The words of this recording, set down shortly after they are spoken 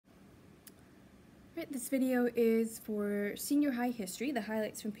Right, this video is for senior high history, the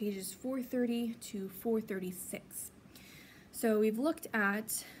highlights from pages 430 to 436. So we've looked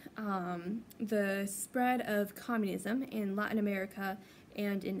at the spread of communism in Latin America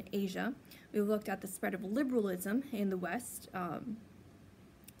and in Asia. We've looked at the spread of liberalism in the West,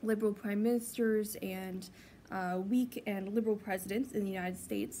 liberal prime ministers and weak and liberal presidents in the United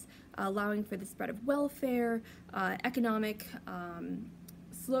States, allowing for the spread of welfare, economic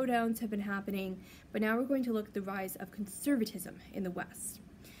slowdowns have been happening, but now we're going to look at the rise of conservatism in the West.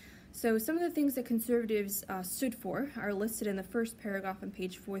 So some of the things that conservatives stood for are listed in the first paragraph on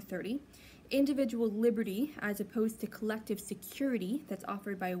page 430. Individual liberty as opposed to collective security that's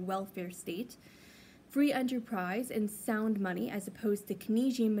offered by a welfare state. Free enterprise and sound money as opposed to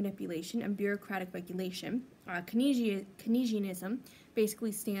Keynesian manipulation and bureaucratic regulation. Keynesianism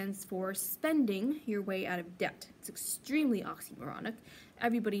basically stands for spending your way out of debt. It's extremely oxymoronic.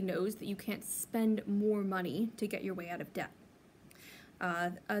 Everybody knows that you can't spend more money to get your way out of debt.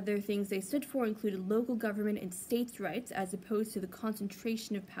 Other things they stood for included local government and states' rights as opposed to the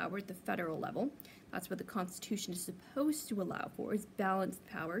concentration of power at the federal level. That's what the Constitution is supposed to allow for, is balanced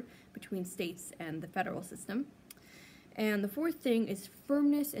power between states and the federal system. And the fourth thing is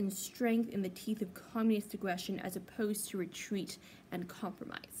firmness and strength in the teeth of communist aggression as opposed to retreat and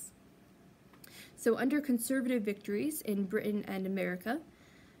compromise. So under conservative victories in Britain and America,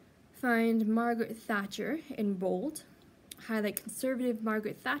 find Margaret Thatcher in bold. Highlight conservative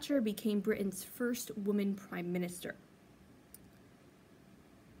Margaret Thatcher became Britain's first woman prime minister.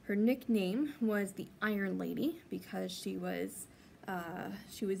 Her nickname was the Iron Lady because she was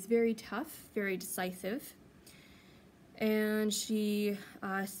very tough, very decisive, and she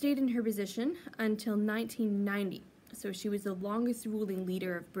stayed in her position until 1990. So she was the longest ruling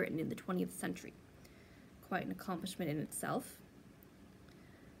leader of Britain in the 20th century. Quite an accomplishment in itself.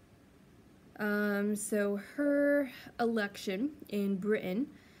 So her election in Britain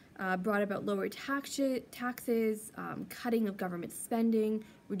brought about lower taxes, cutting of government spending,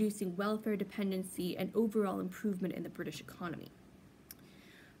 reducing welfare dependency, and overall improvement in the British economy.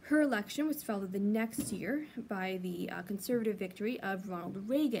 Her election was followed the next year by the conservative victory of Ronald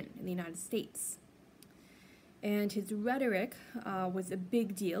Reagan in the United States. And his rhetoric was a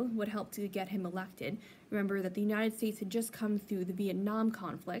big deal, what helped to get him elected. Remember that the United States had just come through the Vietnam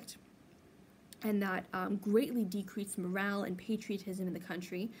conflict, and that greatly decreased morale and patriotism in the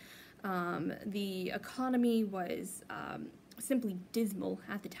country. The economy was simply dismal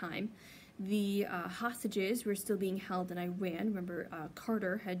at the time. The hostages were still being held in Iran. Remember,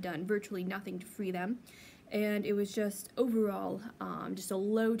 Carter had done virtually nothing to free them. And it was just overall just a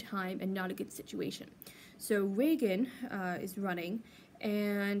low time and not a good situation. So Reagan is running,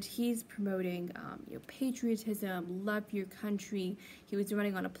 and he's promoting patriotism, love your country. He was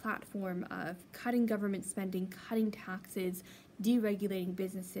running on a platform of cutting government spending, cutting taxes, deregulating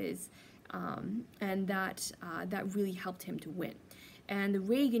businesses, and that really helped him to win. And the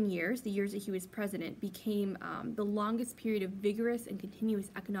Reagan years, the years that he was president, became the longest period of vigorous and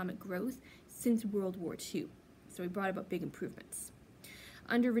continuous economic growth since World War II. So he brought about big improvements.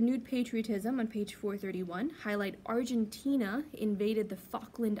 Under renewed patriotism on page 431, highlight Argentina invaded the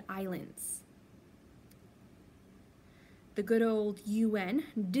Falkland Islands. The good old UN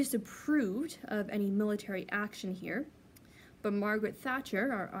disapproved of any military action here, but Margaret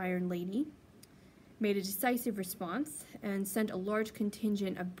Thatcher, our Iron Lady, made a decisive response and sent a large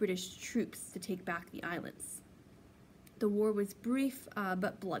contingent of British troops to take back the islands. The war was brief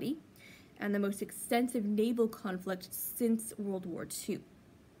but bloody, and the most extensive naval conflict since World War II.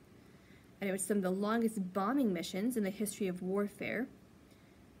 And it was some of the longest bombing missions in the history of warfare.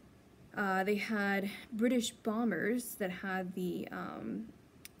 They had British bombers that had the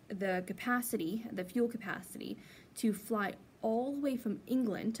capacity, the fuel capacity, to fly all the way from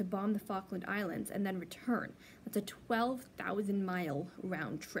England to bomb the Falkland Islands and then return. That's a 12,000-mile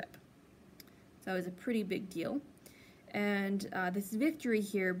round trip. So it was a pretty big deal. And this victory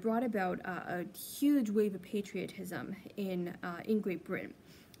here brought about a huge wave of patriotism in Great Britain.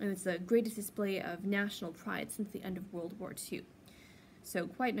 And it's the greatest display of national pride since the end of World War II. So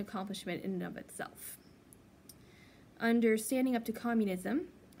quite an accomplishment in and of itself. Under standing up to communism,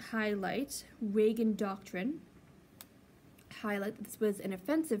 highlight Reagan Doctrine. Highlight that this was an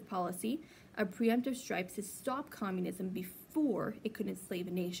offensive policy of preemptive strikes to stop communism before it could enslave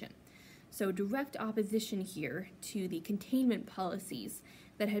a nation. So direct opposition here to the containment policies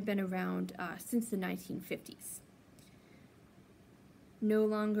that had been around since the 1950s. No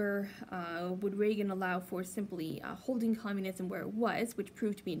longer would Reagan allow for simply holding communism where it was, which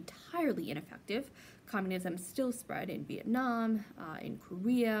proved to be entirely ineffective. Communism still spread in Vietnam, in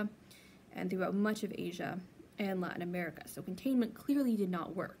Korea, and throughout much of Asia and Latin America. So containment clearly did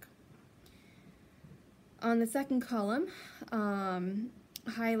not work. On the second column,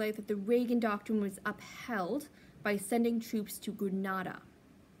 highlight that the Reagan Doctrine was upheld by sending troops to Grenada.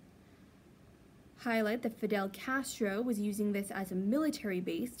 Highlight that Fidel Castro was using this as a military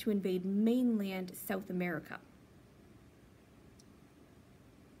base to invade mainland South America.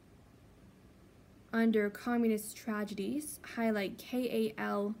 Under Communist Tragedies, highlight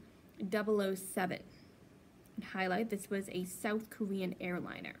KAL 007. And highlight this was a South Korean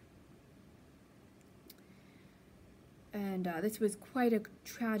airliner. And this was quite a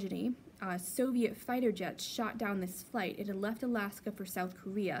tragedy. Soviet fighter jets shot down this flight. It had left Alaska for South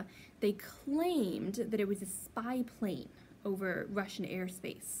Korea. They claimed that it was a spy plane over Russian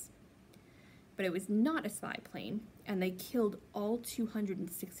airspace. But it was not a spy plane, and they killed all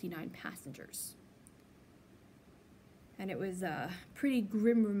 269 passengers. And it was a pretty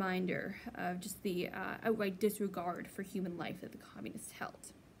grim reminder of just the outright disregard for human life that the communists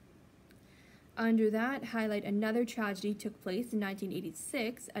held. Under that, highlight another tragedy took place in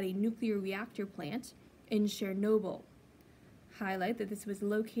 1986 at a nuclear reactor plant in Chernobyl. Highlight that this was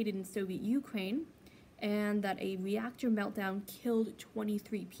located in Soviet Ukraine and that a reactor meltdown killed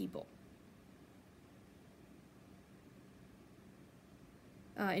 23 people.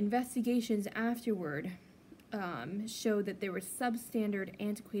 Investigations afterward showed that there was substandard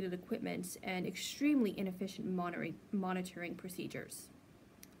antiquated equipment and extremely inefficient monitoring procedures.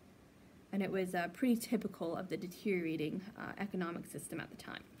 And it was pretty typical of the deteriorating economic system at the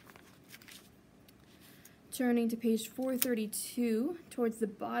time. Turning to page 432, towards the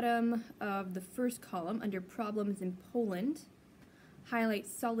bottom of the first column, under Problems in Poland, highlight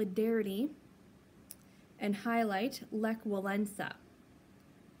Solidarity and highlight Lech Walesa.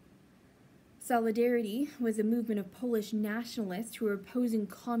 Solidarity was a movement of Polish nationalists who were opposing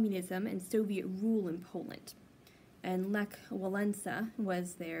communism and Soviet rule in Poland, and Lech Walesa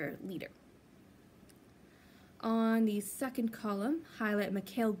was their leader. On the second column, highlight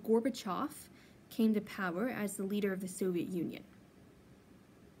Mikhail Gorbachev came to power as the leader of the Soviet Union.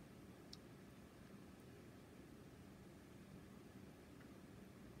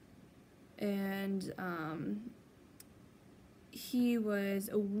 And he was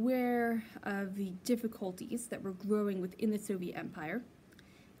aware of the difficulties that were growing within the Soviet Empire,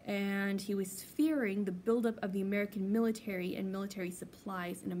 and he was fearing the buildup of the American military and military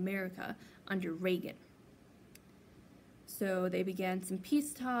supplies in America under Reagan. So they began some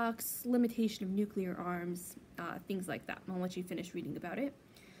peace talks, limitation of nuclear arms, things like that. I'll let you finish reading about it.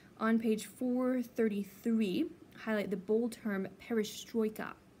 On page 433, highlight the bold term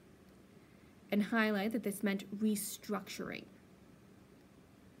perestroika, and highlight that this meant restructuring.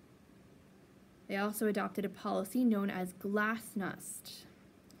 They also adopted a policy known as glasnost.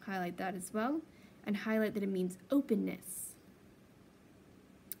 Highlight that as well, and highlight that it means openness.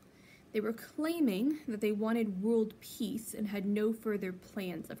 They were claiming that they wanted world peace and had no further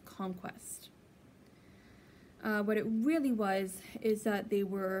plans of conquest. What it really was is that they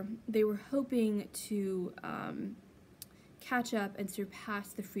were hoping to catch up and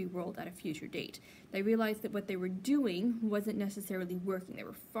surpass the free world at a future date. They realized that what they were doing wasn't necessarily working. They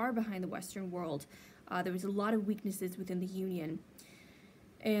were far behind the Western world. There was a lot of weaknesses within the Union,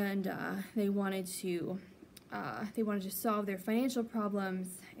 and they wanted to solve their financial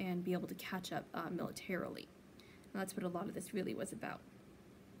problems and be able to catch up militarily. And that's what a lot of this really was about.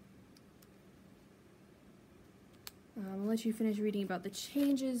 I'll let you finish reading about the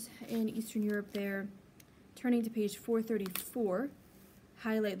changes in Eastern Europe there. Turning to page 434,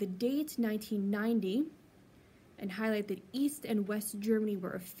 highlight the date 1990, and highlight that East and West Germany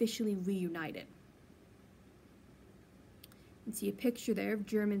were officially reunited. You can see a picture there of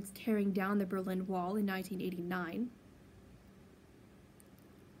Germans tearing down the Berlin Wall in 1989.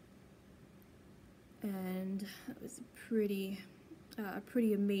 And that was a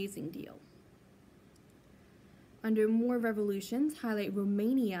pretty amazing deal. Under More Revolutions, highlight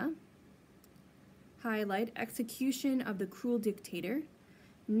Romania, highlight execution of the cruel dictator,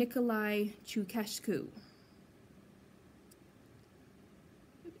 Nicolae Ceausescu.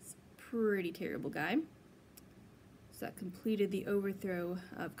 He was a pretty terrible guy. So that completed the overthrow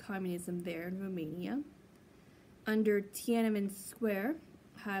of communism there in Romania. Under Tiananmen Square,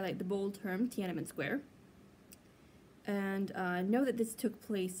 highlight the bold term Tiananmen Square. And know that this took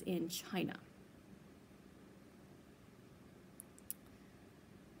place in China.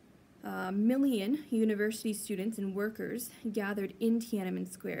 A million university students and workers gathered in Tiananmen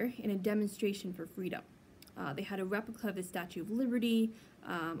Square in a demonstration for freedom. They had a replica of the Statue of Liberty.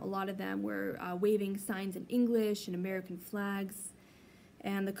 A lot of them were waving signs in English and American flags.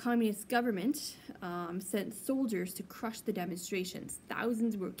 And the communist government sent soldiers to crush the demonstrations.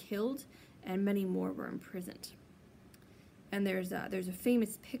 Thousands were killed, and many more were imprisoned. And there's a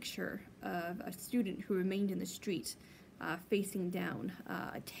famous picture of a student who remained in the street facing down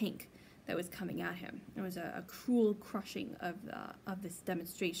a tank that was coming at him. It was a cruel crushing of this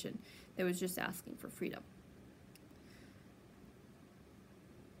demonstration that was just asking for freedom.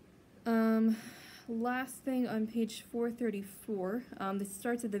 Last thing on page 434, this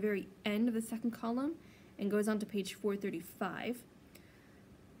starts at the very end of the second column and goes on to page 435.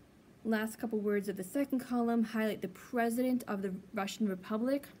 Last couple words of the second column highlight the President of the Russian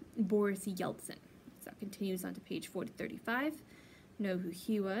Republic, Boris Yeltsin. So that continues on to page 435. Know who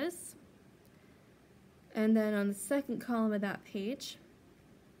he was. And then on the second column of that page,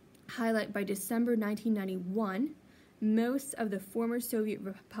 highlight by December 1991, most of the former Soviet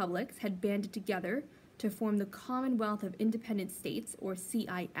republics had banded together to form the Commonwealth of Independent States, or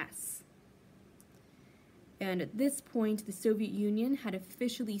CIS. And at this point, the Soviet Union had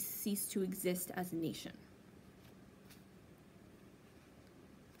officially ceased to exist as a nation.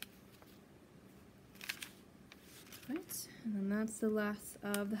 Right, and then that's the last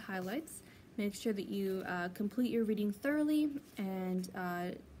of the highlights. Make sure that you complete your reading thoroughly and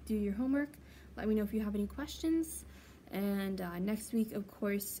do your homework. Let me know if you have any questions. And next week, of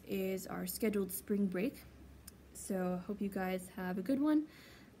course, is our scheduled spring break. So I hope you guys have a good one.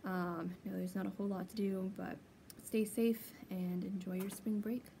 I know there's not a whole lot to do, but stay safe and enjoy your spring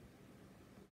break.